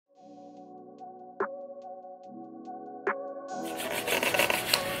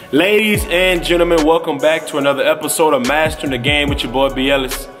Ladies and gentlemen, welcome back to another episode of Mastering the Game with your boy B.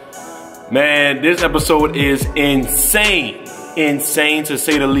 Ellis. Man, this episode is insane. Insane to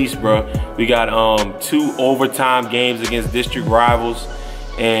say the least, bro. We got 2 overtime games against district rivals.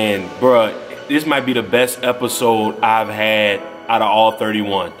 And, bro, this might be the best episode I've had out of all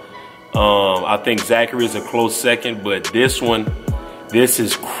 31. I think Zachary is a close second, but this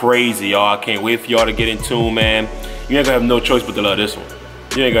is crazy, y'all. I can't wait for y'all to get in tune, man. You ain't gonna have no choice but to love this one.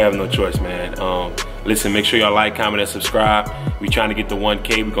 You ain't gonna have no choice, man. Listen, make sure y'all like, comment, and subscribe. We trying to get to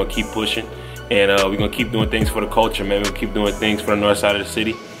 1K. We're gonna keep pushing. And we're gonna keep doing things for the culture, man. We're gonna keep doing things for the north side of the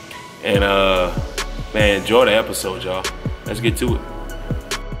city. And man, enjoy the episode, y'all. Let's get to it.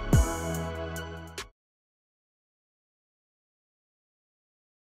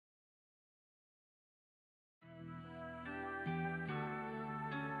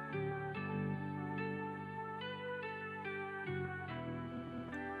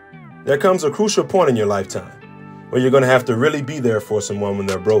 There comes a crucial point in your lifetime where you're going to have to really be there for someone when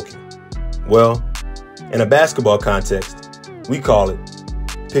they're broken. Well, in a basketball context, we call it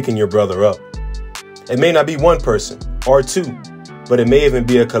picking your brother up. It may not be one person or 2, but it may even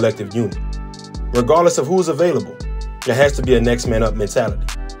be a collective unit. Regardless of who's available, there has to be a next man up mentality,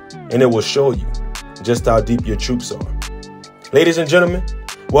 and it will show you just how deep your troops are. Ladies and gentlemen,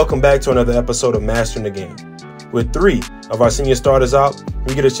 welcome back to another episode of Mastering the Game. With 3 of our senior starters out,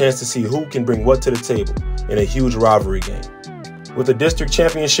 we get a chance to see who can bring what to the table in a huge rivalry game. With the district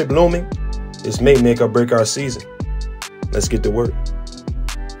championship looming, this may make or break our season. Let's get to work.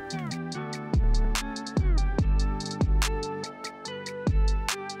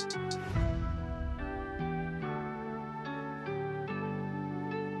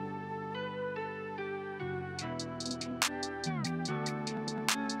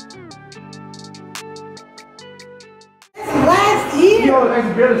 You always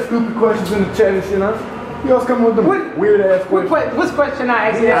ask very stupid questions in the chat and shit, huh? You always come with them weird ass questions. What's question I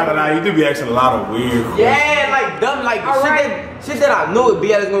asked you? I don't know, you do be asking a lot of weird questions. Yeah, like dumb, like shit that I knew would be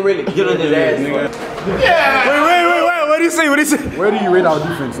gonna really get on his ass. Yeah. Wait, what do you say? What do you say? Where do you rate our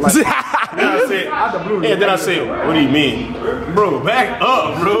defense? Like, then I say, what do you mean? Bro, back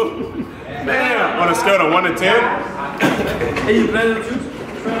up, bro. Damn, on a scale of 1 to 10. Hey, you playing the juice?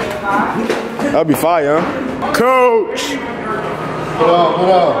 that'd be fire, huh? Coach! What up?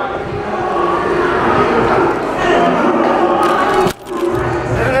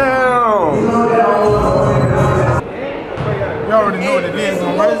 Damn! You already know what it is,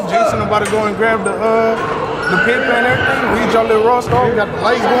 man. Jason about to go and grab the paper and everything. Read your little raw star. We got the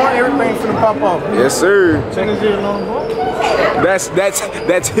lights going. Everything's finna pop off. Yes, sir. Turn this here along, bro.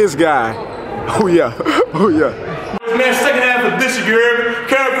 That's his guy. Oh yeah. Man, second half of district, you hear me?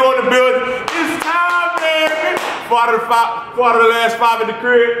 Carencro in the building. It's time, man. 4 out of the last 5 in the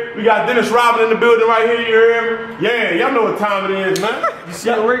crib. We got Dennis Robin in the building right here, you hear me? Yeah, y'all know what time it is, man. You see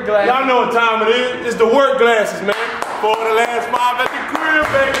the work glasses? Y'all know what time it is. It's the work glasses, man. 4 of the last 5 at the crib,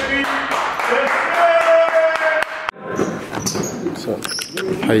 baby. So,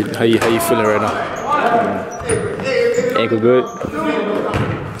 how you feeling right now? Ankle good?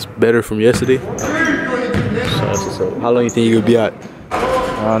 It's better from yesterday. So how long you think you could be out?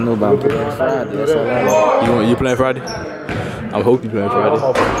 I don't know about playing Friday. That's all I know. You playing Friday? I hope you playing Friday.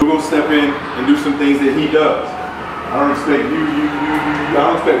 We're gonna step in and do some things that he does. I don't expect I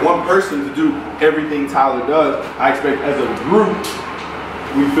don't expect one person to do everything Tyler does. I expect as a group,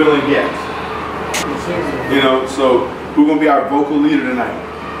 we fill in gaps. You know, so who's gonna be our vocal leader tonight?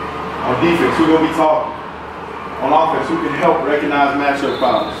 On defense, who's gonna be talking? On offense, who can help recognize matchup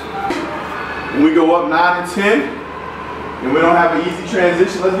fouls? When we go up 9 and 10, and we don't have an easy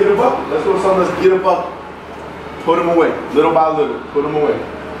transition, let's get a bucket. Let's go something, let's get a bucket. Put them away, little by little, put them away.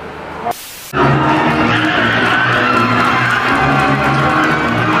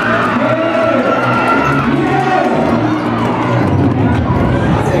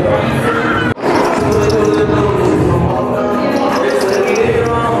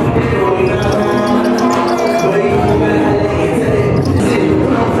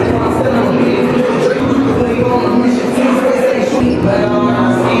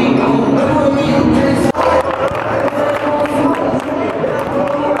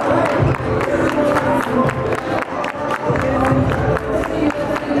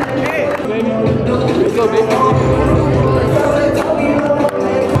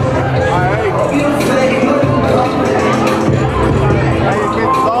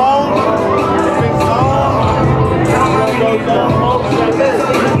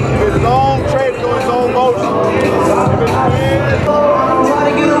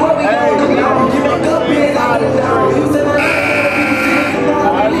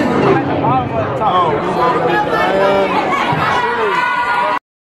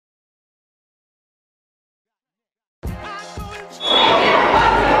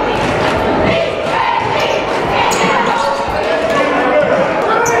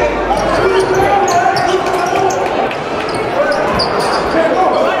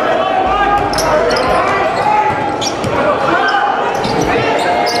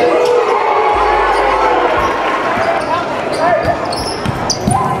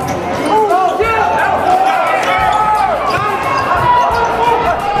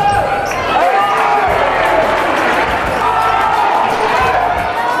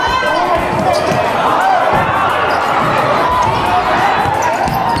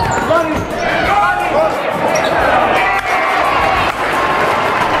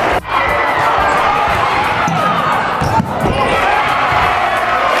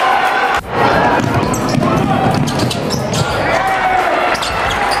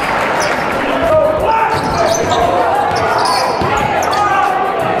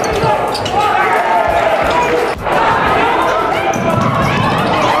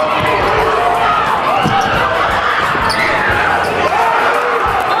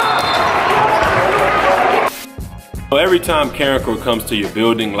 every time Carencro comes to your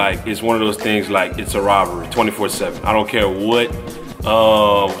building, like, it's one of those things, like, it's a rivalry 24/7. I don't care what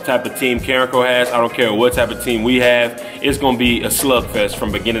type of team Carencro has. I don't care what type of team we have. It's gonna be a slugfest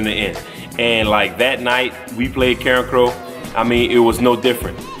from beginning to end. And like that night we played Carencro, I mean, it was no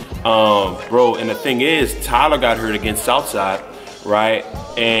different. Bro, and the thing is, Tyler got hurt against Southside, right?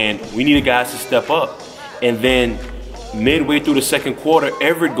 And we needed guys to step up. And then midway through the second quarter,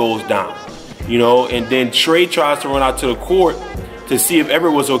 Everett goes down, you know, and then Trey tries to run out to the court to see if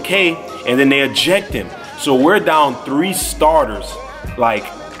Everett was okay, and then they eject him. So we're down 3 starters, like,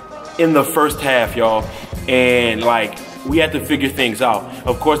 in the first half, y'all. And, like, we had to figure things out.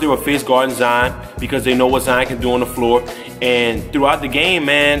 Of course, they were face guarding Zion because they know what Zion can do on the floor. And throughout the game,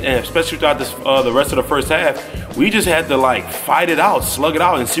 man, and especially throughout this, the rest of the first half, we just had to, like, fight it out, slug it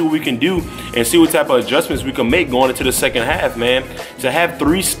out, and see what we can do and see what type of adjustments we can make going into the second half, man. To have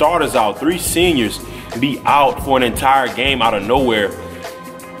 3 starters out, 3 seniors be out for an entire game out of nowhere,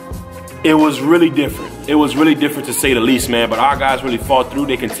 it was really different. It was really different, to say the least, man. But our guys really fought through.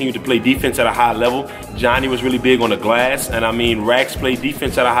 They continued to play defense at a high level. Johnny was really big on the glass. And, I mean, Rax played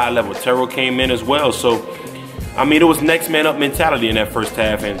defense at a high level. Terrell came in as well. So, I mean, it was next man up mentality in that first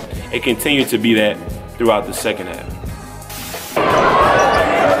half. And it continued to be that throughout the second half.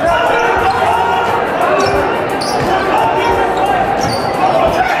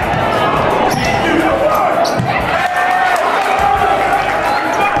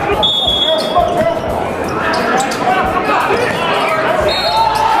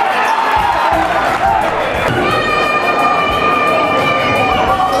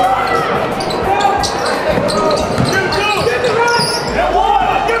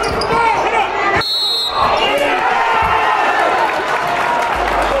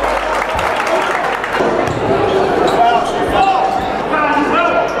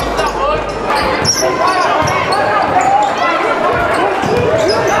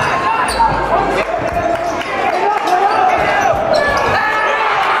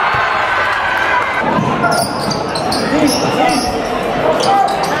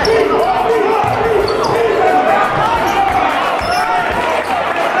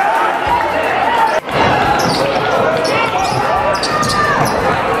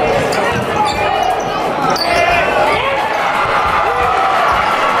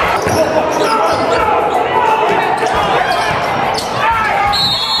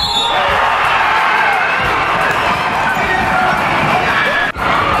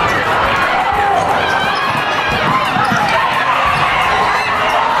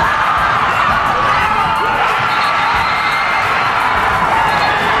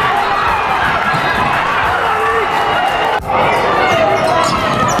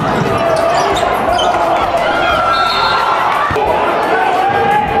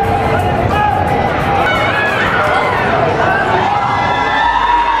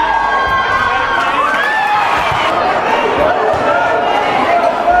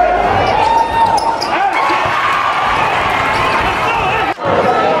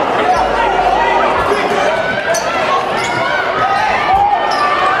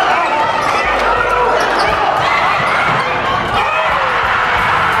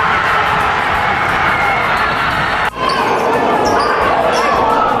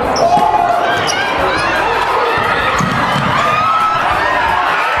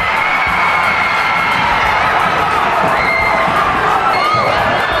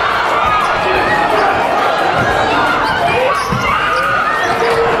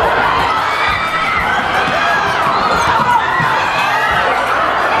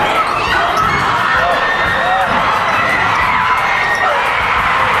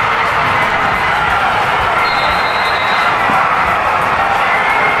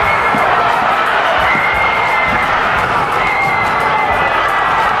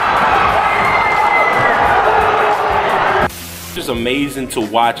 Just amazing to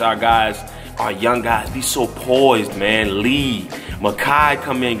watch our guys, our young guys, be so poised, man. Lee, Makai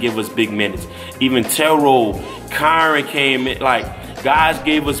come in and give us big minutes. Even Terrell, Kyron came in, like, guys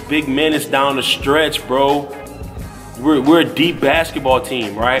gave us big minutes down the stretch, bro. We're a deep basketball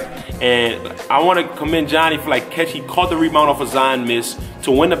team, right? And I want to commend Johnny for, like, he caught the rebound off a Zion miss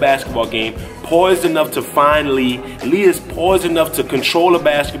to win the basketball game, poised enough to find Lee. Lee is poised enough to control the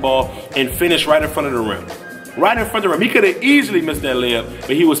basketball and finish right in front of the rim. Right in front of the rim. He could have easily missed that layup,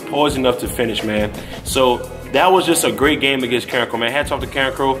 but he was poised enough to finish, man. So that was just a great game against Carencro, man. Hats off to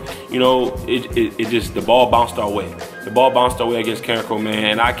Carencro. You know, it just, the ball bounced our way. The ball bounced our way against Carencro, man.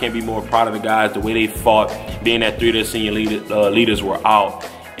 And I can't be more proud of the guys, the way they fought, being that 3 of their senior leaders were out,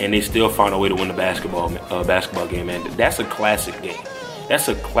 and they still found a way to win the basketball game, man. That's a classic game. That's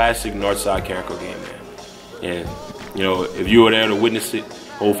a classic Northside Carencro game, man. And you know, if you were there to witness it,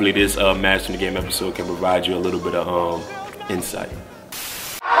 hopefully this Mastering the Game episode can provide you a little bit of insight.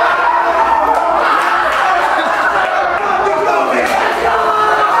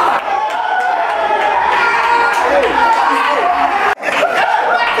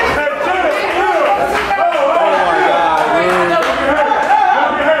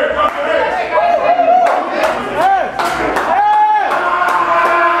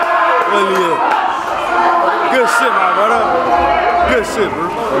 Good shit, my brother. Good shit, bro.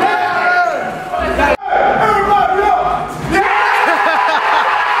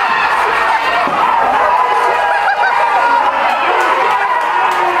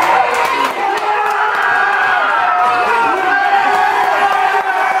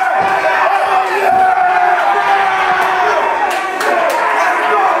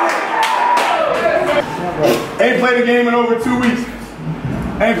 Ain't played a game in over 2 weeks.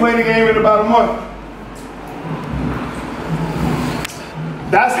 Ain't played a game in about a month.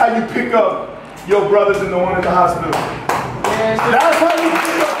 That's how you pick up your brothers and the one at the hospital. That's how you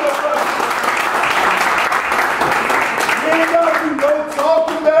pick up your brothers. You ain't gotta do no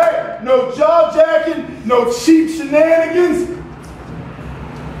talking back, no jaw jacking, no cheap shenanigans.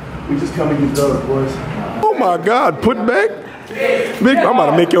 We just come and get done, boys. Oh my God, put back? Big, I'm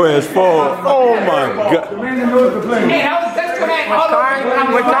about to make your ass fall. Oh my God.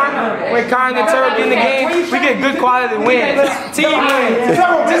 When Karen and Turk in the game, we get good quality wins. Team wins.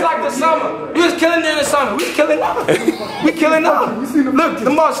 Just like the summer. We was killing in the summer. We killing up. We killing up. Look, the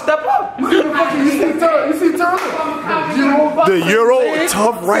more step up. You see Turk? The Euro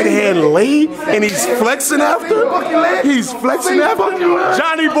tough right hand lay, and he's flexing after. He's flexing after.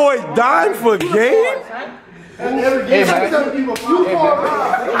 Johnny Boy dying for game. Hey, man.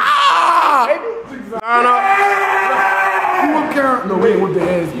 No, we ain't with the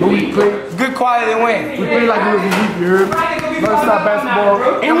ass, but we play. Good quality win. We play like we was weak, you heard? Non-stop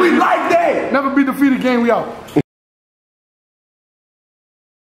basketball. And we like that. Never beat defeated game, we out.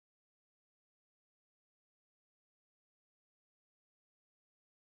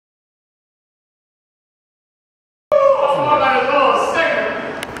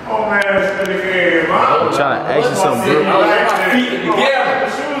 I'm trying to ask you something, bro. Yeah, the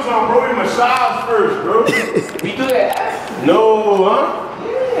shoes on, bro. We massage first, bro. We do that. No, huh?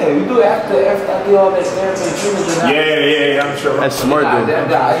 Yeah, we do it after I do all that therapy and treatment. Yeah, I'm sure. That's smart, dude.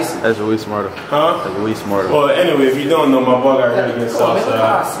 That's That's way smarter. Huh? That's way smarter. Well, anyway, if you don't know, my boy got hurt against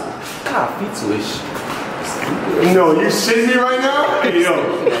Southside. kind of feet-ish. No, you shitting me right now?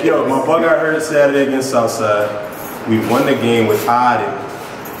 Hey, yo, my boy got hurt Saturday against Southside. We won the game with hiding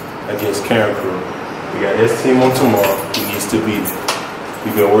against Carencro. We got his team on tomorrow. He needs to beat it.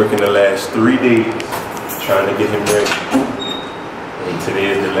 We've been working the last 3 days trying to get him ready. And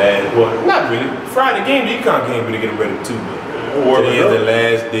today is the last, well, not really. Friday game, the econ game, but to get him ready too. But today is the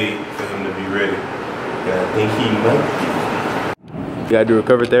last day for him to be ready. And I think he might be. You gotta do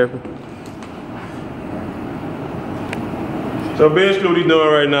recovery therapy? So basically what he's doing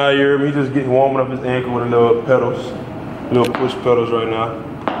right now, you hear me? He's just getting warming up his ankle with a little pedals, little push pedals right now.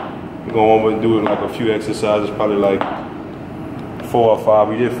 We're gonna warm up and do it like a few exercises, probably like 4 or 5.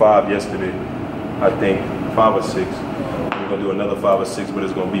 We did 5 yesterday, I think, 5 or 6. We're gonna do another 5 or 6, but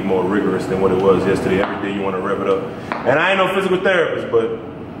it's gonna be more rigorous than what it was yesterday. Every day you wanna rev it up. And I ain't no physical therapist, but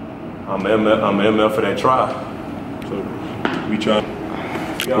I'm an ML for that try. So we try.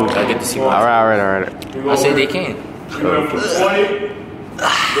 I get to see my All right. I say they can. You went from 20,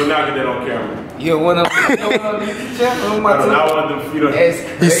 we're not getting that on camera. You don't want to I want them feet on.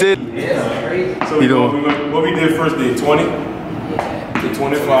 He said, So what we did first day, 20? Did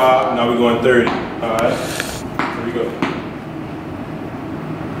 25, now we're going 30. Alright, here we go.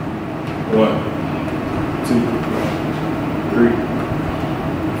 1, 2, 3,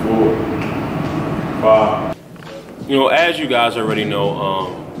 4, 5. You know, as you guys already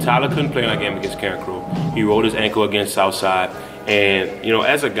know, Tyler couldn't play in that game against Carencro. He rolled his ankle against Southside. And, you know,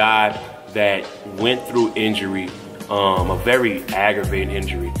 as a guy that went through injury, a very aggravating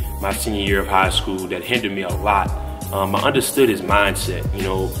injury, my senior year of high school that hindered me a lot, I understood his mindset, you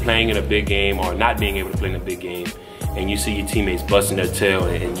know, playing in a big game or not being able to play in a big game. And you see your teammates busting their tail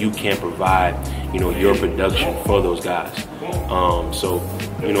and you can't provide, you know, your production for those guys. So,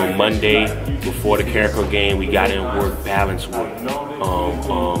 you know, Monday before the Carencro game, we got in work, balance work,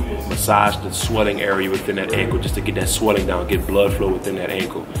 massage the swelling area within that ankle just to get that swelling down, get blood flow within that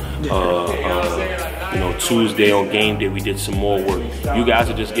ankle. You know, Tuesday on game day, we did some more work. You guys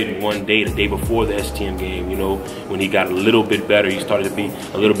are just getting one day, the day before the STM game, you know, when he got a little bit better, he started to be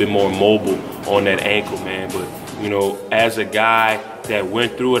a little bit more mobile on that ankle, man. But, you know, as a guy that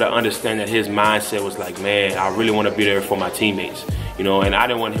went through it, I understand that his mindset was like, man, I really want to be there for my teammates, you know, and I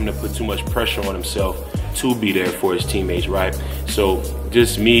didn't want him to put too much pressure on himself to be there for his teammates, right? So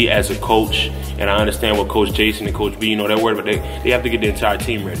just me as a coach, and I understand what Coach Jason and Coach B, you know, they're worried about, they have to get the entire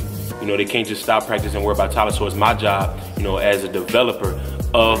team ready. You know, they can't just stop practice and worry about Tyler. So it's my job, you know, as a developer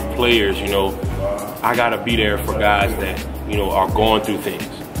of players, you know, I gotta be there for guys that, you know, are going through things,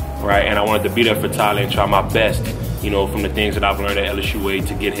 right? And I wanted to be there for Tyler and try my best, you know, from the things that I've learned at LSUA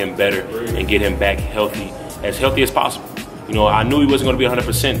to get him better and get him back healthy as possible. You know, I knew he wasn't gonna be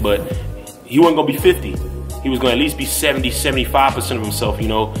 100%, but he wasn't gonna be 50. He was gonna at least be 70, 75% of himself, you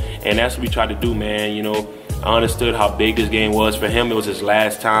know, and that's what we tried to do, man, you know. I understood how big this game was for him. It was his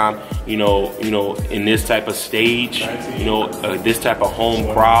last time, you know, in this type of stage, you know, this type of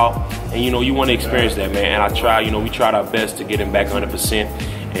home crowd, and you know, you want to experience that, man. And I try, you know, we tried our best to get him back 100%,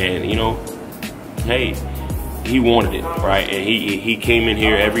 and you know, hey, he wanted it, right? And he came in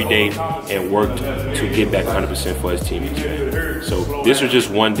here every day and worked to get back 100% for his teammates, man. So this was just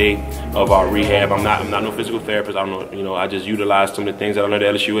one day of our rehab. I'm not no physical therapist. I don't know, you know, I just utilized some of the things that I learned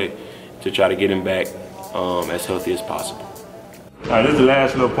at LSUA to try to get him back as healthy as possible. All right, this is the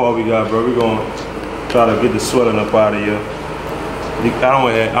last little part we got, bro. We're gonna try to get the swelling up out of here. I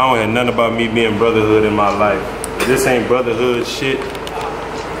don't hear nothing about me being brotherhood in my life. If this ain't brotherhood shit,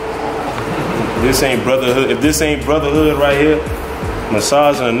 if this ain't brotherhood right here,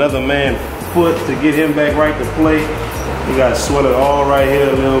 massaging another man's foot to get him back right to play. We got swelling all right here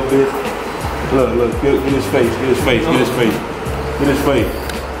a little bit. Look, get his face, get his face, get his face, get his face.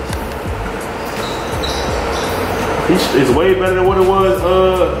 It's way better than what it was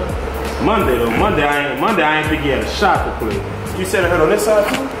Monday though. Monday I ain't think he had a shot to play. You said it hurt on this side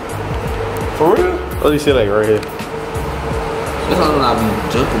too? For real? Oh, you said like right here. That's how I've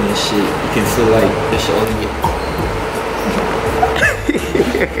been jumping and shit. You can feel like the shit on me.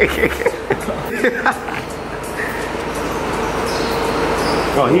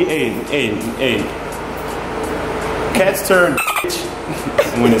 Oh, hey. Cats turn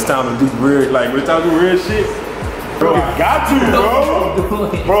when it's time to do weird, like when it's time to do weird shit. Bro, I got to,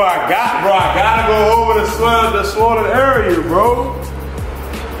 bro. Bro, I gotta go over the swollen area, bro.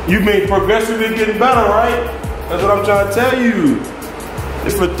 You've been progressively getting better, right? That's what I'm trying to tell you.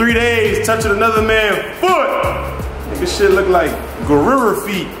 It's for 3 days, touching another man's foot. This shit look like gorilla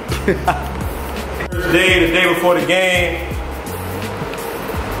feet. First day, the day before the game.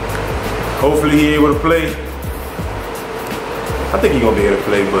 Hopefully he able to play. I think he gonna be able to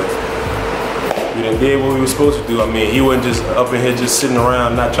play, but we done did what we were supposed to do. I mean, he wasn't just up in here just sitting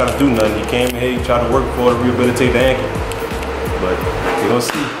around not trying to do nothing. He came in here, he tried to work for it, rehabilitate the ankle. But we gonna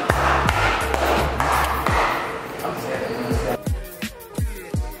see.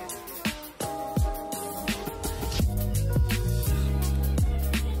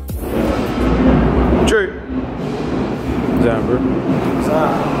 True. Zan, bro. Zan.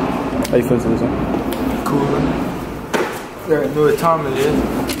 How you feeling, Zan? Cool. Yeah, know what time it is.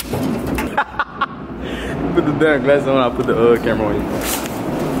 Put the damn glasses on, I'll put the camera on you.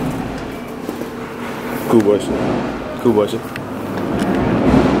 Cool boy shit. Cool boy shit.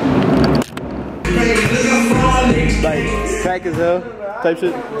 Like, pack as hell type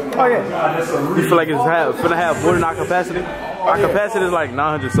shit. Oh yeah. You feel like it's finna have more than our capacity? Our capacity is like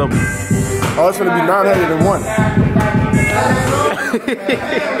 900 something. Oh, it's gonna be 901.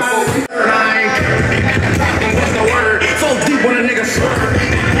 What's the word? So deep when a nigga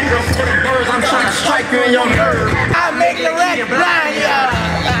swerve. For the birds, I'm trying to strike you in your nerve. I make the wreck blind, y'all.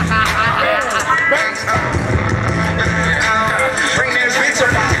 Bring that bitch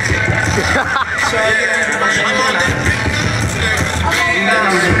up.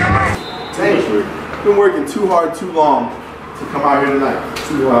 Hey, you've been working too hard, too long to come out here tonight.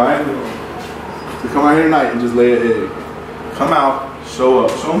 Alright? To come out here tonight and just lay an egg. Come out, show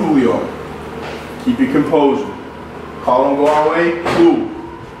up, show them who we are. Keep your composure. Call them, go our way, cool.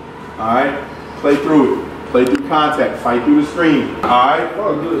 Alright? Play through it. Play through contact. Fight through the screen. Alright?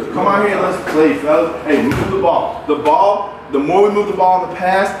 Come out here and let's play, fellas. Hey, move the ball. The more we move the ball in the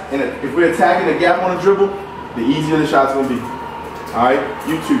pass, and if we're attacking the gap on the dribble, the easier the shot's gonna be. Alright?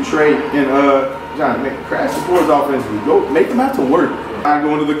 You two, Trey and John, crash the boards offensively. Go, make them have to work. Alright,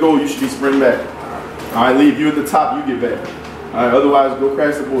 going to the goal, you should be sprinting back. Alright, leave you at the top, you get back. Alright, otherwise go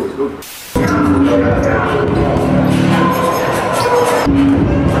crash the boards. Go.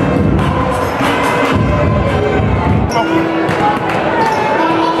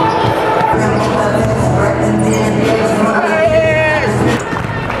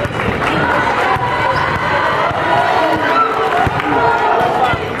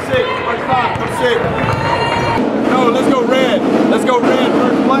 No, let's go red. Let's go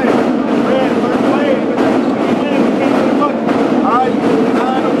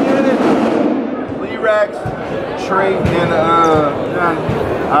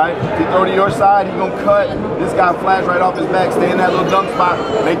Alright, he throw to your side, he gonna cut. This guy flash right off his back, stay in that little dunk spot,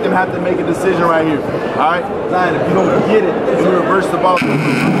 make them have to make a decision right here. Alright, Zion, if you don't get it, then you reverse the ball.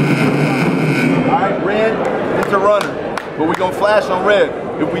 Alright, red into runner. But we gonna flash on red.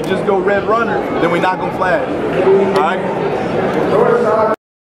 If we just go red runner, then we not gonna flash. Alright?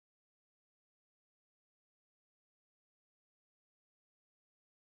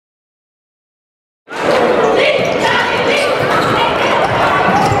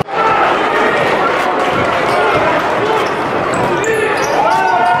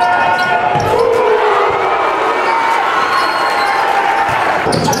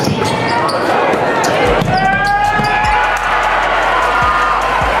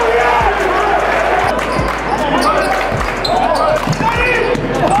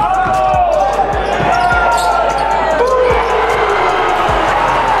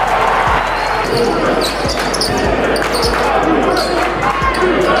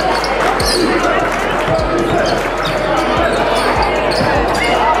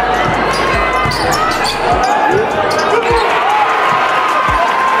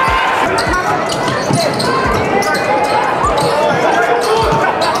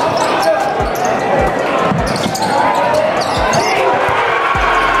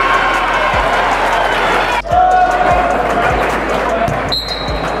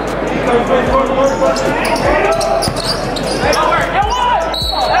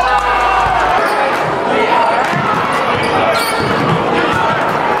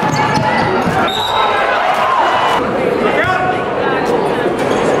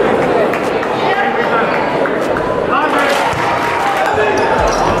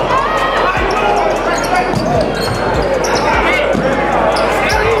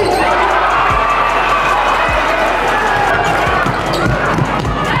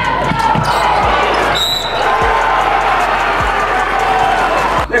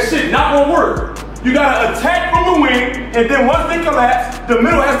 You gotta attack from the wing, and then once they collapse, the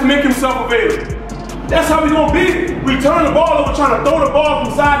middle has to make himself available. That's how we gonna beat it. We turn the ball over, trying to throw the ball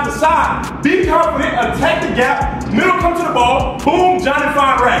from side to side. Be confident, attack the gap, middle come to the ball, boom, Johnny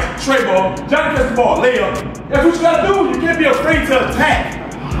find rack, straight ball, Johnny gets the ball, layup. That's what you gotta do. You can't be afraid to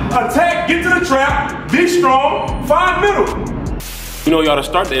attack. Attack, get to the trap, be strong, find middle. You know, y'all, to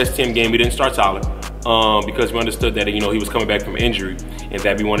start the STM game, we didn't start solid. Because we understood that, you know, he was coming back from injury and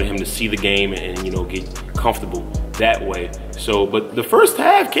that we wanted him to see the game and, you know, get comfortable that way. So, but the first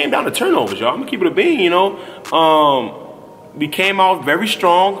half came down to turnovers, y'all. I'm gonna keep it a bean, you know. We came out very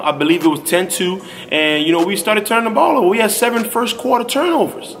strong. I believe it was 10-2. And, you know, we started turning the ball over. We had 7 first quarter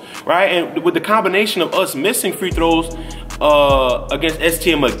turnovers, right? And with the combination of us missing free throws against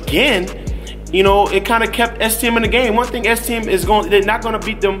STM again, you know, it kind of kept STM in the game. One thing STM is they're not going to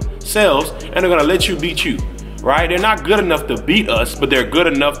beat themselves, and they're going to let you beat you, right? They're not good enough to beat us, but they're good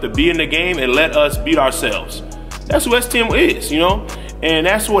enough to be in the game and let us beat ourselves. That's who STM is, you know? And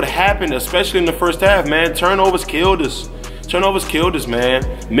that's what happened, especially in the first half, man. Turnovers killed us. Turnovers killed us, man.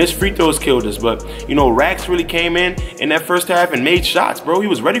 Missed free throws killed us. But, you know, Rax really came in that first half and made shots, bro. He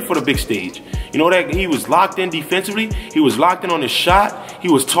was ready for the big stage. You know that he was locked in defensively. He was locked in on his shot. He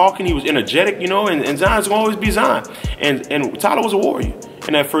was talking. He was energetic, you know, and Zion's going to always be Zion. And Tyler was a warrior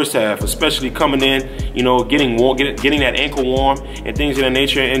in that first half, especially coming in, you know, getting that ankle warm and things of that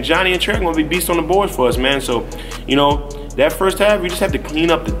nature. And Johnny and Trey are going to be beasts on the board for us, man. So, you know, that first half, we just have to clean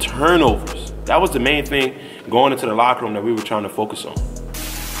up the turnovers. That was the main thing going into the locker room that we were trying to focus on.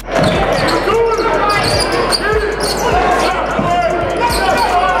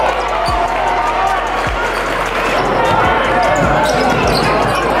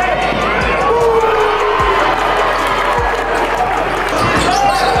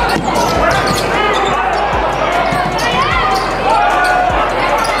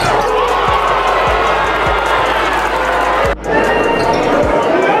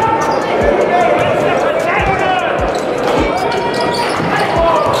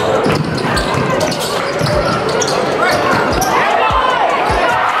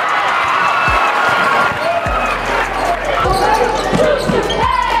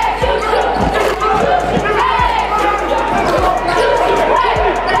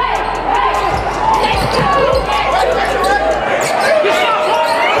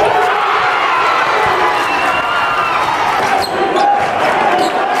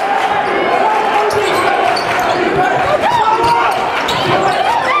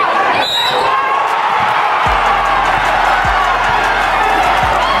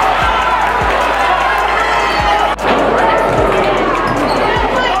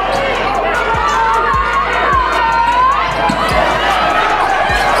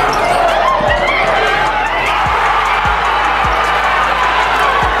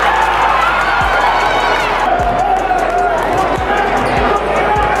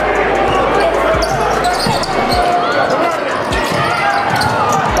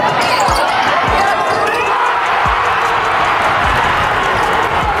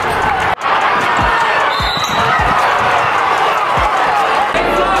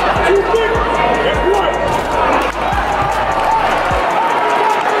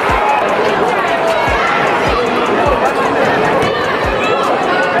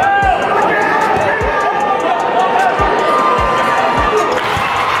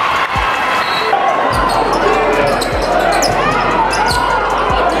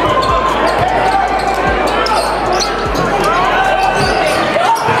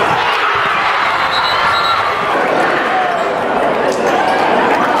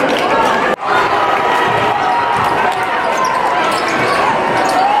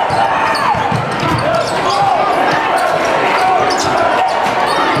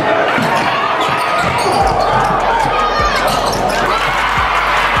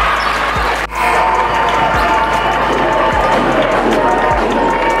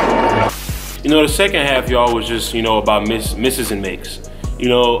 know, the second half, y'all, was just, you know, about misses and makes. You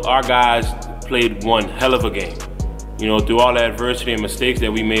know, our guys played one hell of a game. You know, through all the adversity and mistakes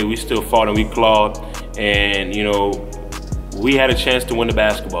that we made, we still fought and we clawed. And, you know, we had a chance to win the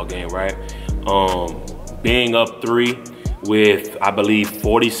basketball game, right? Being up 3 with, I believe,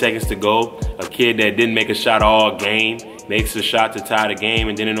 40 seconds to go, a kid that didn't make a shot all game makes a shot to tie the game,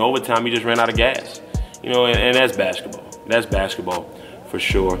 and then in overtime, he just ran out of gas. You know, and that's basketball. That's basketball for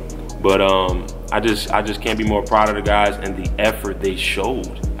sure. But I just can't be more proud of the guys and the effort they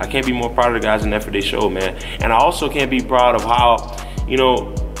showed. I can't be more proud of the guys and the effort they showed, man. And I also can't be proud of how, you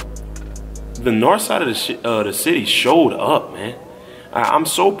know, the north side of the city showed up, man. I'm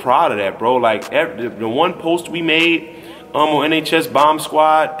so proud of that, bro. Like, the one post we made on NHS Bomb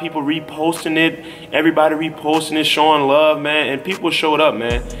Squad, people reposting it, everybody reposting it, showing love, man, and people showed up,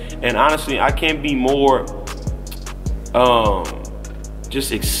 man. And honestly, I can't be more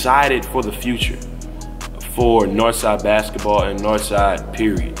just excited for the future for Northside basketball and Northside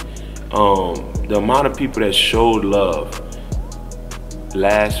period. The amount of people that showed love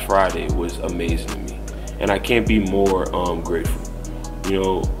last Friday was amazing to me, and I can't be more grateful. You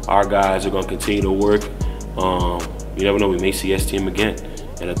know, our guys are gonna continue to work. You never know, we may see S-Team again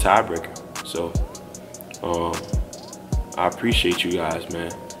in a tiebreaker. So I appreciate you guys,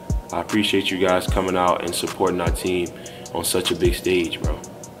 man. I appreciate you guys coming out and supporting our team on such a big stage, bro.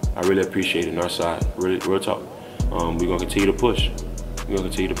 I really appreciate it, Northside. Real talk. We're gonna continue to push. We're gonna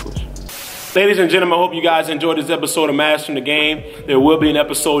continue to push. Ladies and gentlemen, I hope you guys enjoyed this episode of Mastering the Game. There will be an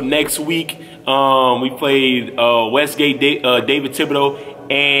episode next week. We played Westgate, David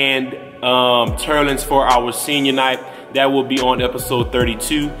Thibodeau, and Turlins for our senior night. That will be on episode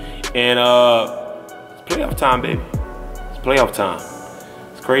 32. And it's playoff time, baby. It's playoff time.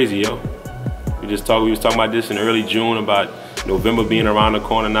 It's crazy, yo. We was talking about this in early June, about November being around the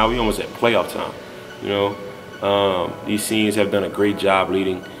corner. Now we almost at playoff time. You know, these seniors have done a great job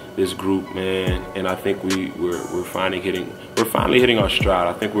leading this group, man, and I think we're finally hitting our stride.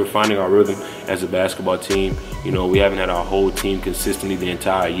 I think we're finding our rhythm as a basketball team. You know, we haven't had our whole team consistently the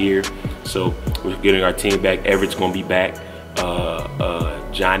entire year, so we're getting our team back. Everett's gonna be back.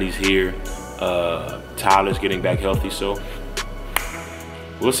 Johnny's here. Tyler's getting back healthy, so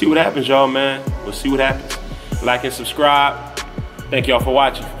we'll see what happens, y'all, man. We'll see what happens. Like and subscribe. Thank y'all for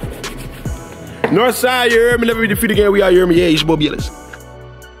watching. Northside, you heard me. Never be defeated again. We are, you heard me. Yeah, it's your boy BLS.